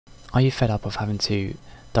Are you fed up of having to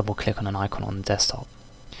double click on an icon on the desktop?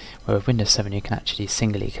 Well, with Windows 7 you can actually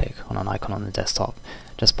singly click on an icon on the desktop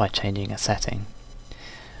just by changing a setting.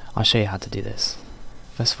 I'll show you how to do this.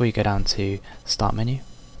 First of all, you go down to Start menu,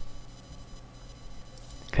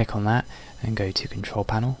 click on that and go to Control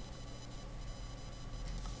Panel.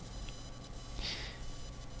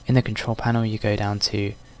 In the Control Panel you go down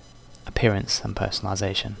to Appearance and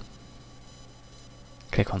Personalization.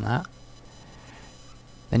 Click on that.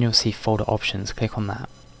 Then you'll see Folder Options, click on that.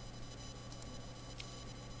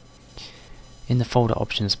 In the Folder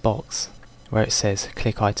Options box, where it says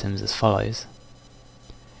Click Items as follows,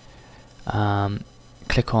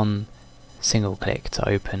 click on Single Click to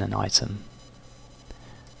open an item.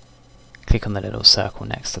 Click on the little circle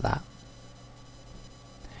next to that.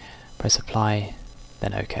 Press Apply,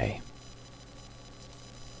 then OK.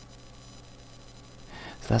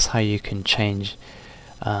 So that's how you can change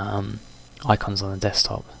icons on the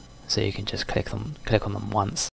desktop. So you can just click on them once